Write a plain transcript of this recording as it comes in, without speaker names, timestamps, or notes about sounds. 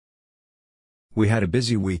We had a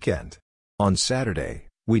busy weekend. On Saturday,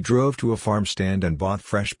 we drove to a farm stand and bought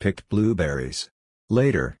fresh-picked blueberries.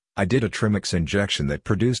 Later, I did a Trimix injection that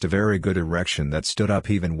produced a very good erection that stood up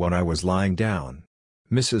even when I was lying down.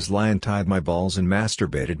 Mrs. Lion tied my balls and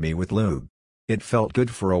masturbated me with lube. It felt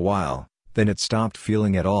good for a while, then it stopped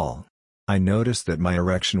feeling at all. I noticed that my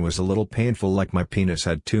erection was a little painful, like my penis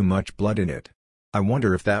had too much blood in it. I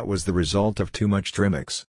wonder if that was the result of too much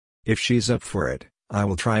Trimix. If she's up for it, I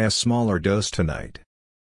will try a smaller dose tonight.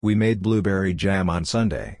 We made blueberry jam on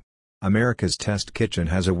Sunday. America's Test Kitchen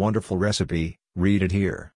has a wonderful recipe, read it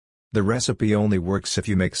here. The recipe only works if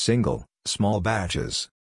you make small batches.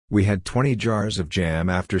 We had 20 jars of jam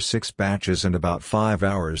after 6 batches and about 5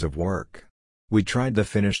 hours of work. We tried the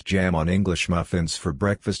finished jam on English muffins for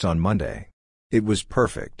breakfast on Monday. It was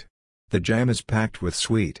perfect. The jam is packed with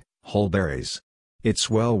sweet, whole berries. It's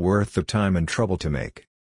well worth the time and trouble to make.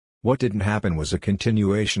 What didn't happen was a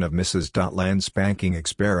continuation of Mrs. Lion's spanking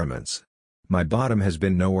experiments. My bottom has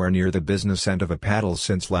been nowhere near the business end of a paddle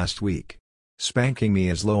since last week. Spanking me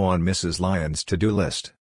is low on Mrs. Lion's to-do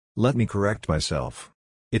list. Let me correct myself.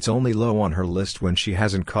 It's only low on her list when she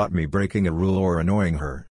hasn't caught me breaking a rule or annoying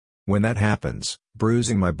her. When that happens,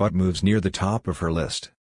 bruising my butt moves near the top of her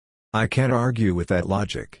list. I can't argue with that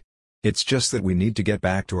logic. It's just that we need to get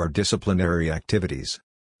back to our disciplinary activities.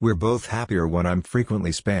 We're both happier when I'm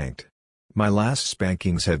frequently spanked. My last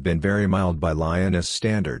spankings have been very mild by Lioness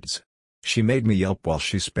standards. She made me yelp while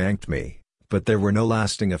she spanked me, but there were no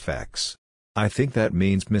lasting effects. I think that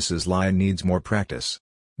means Mrs. Lion needs more practice.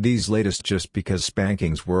 These latest just because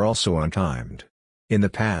spankings were also untimed. In the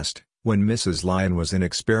past, when Mrs. Lion was in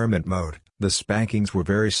experiment mode, the spankings were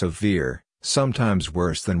very severe, sometimes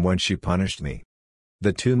worse than when she punished me.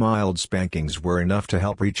 The 2 mild spankings were enough to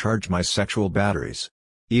help recharge my sexual batteries.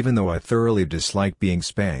 Even though I thoroughly dislike being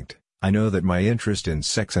spanked, I know that my interest in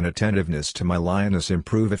sex and attentiveness to my lioness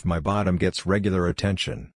improve if my bottom gets regular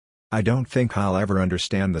attention. I don't think I'll ever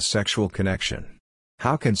understand the sexual connection.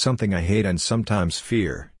 How can something I hate and sometimes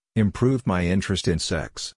fear improve my interest in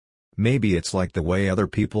sex? Maybe it's like the way other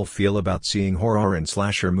people feel about seeing horror and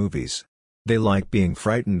slasher movies. They like being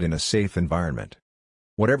frightened in a safe environment.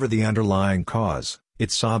 Whatever the underlying cause,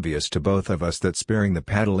 it's obvious to both of us that sparing the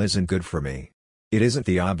paddle isn't good for me. It isn't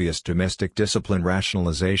the obvious domestic discipline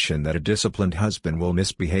rationalization that a disciplined husband will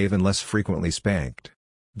misbehave unless frequently spanked.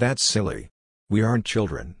 That's silly. We aren't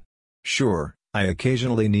children. Sure, I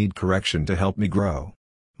occasionally need correction to help me grow.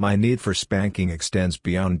 My need for spanking extends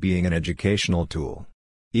beyond being an educational tool.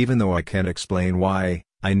 Even though I can't explain why,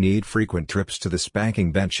 I need frequent trips to the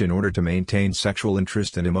spanking bench in order to maintain sexual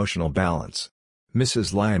interest and emotional balance.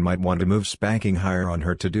 Mrs. Lion might want to move spanking higher on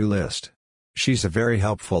her to-do list. She's a very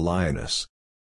helpful lioness.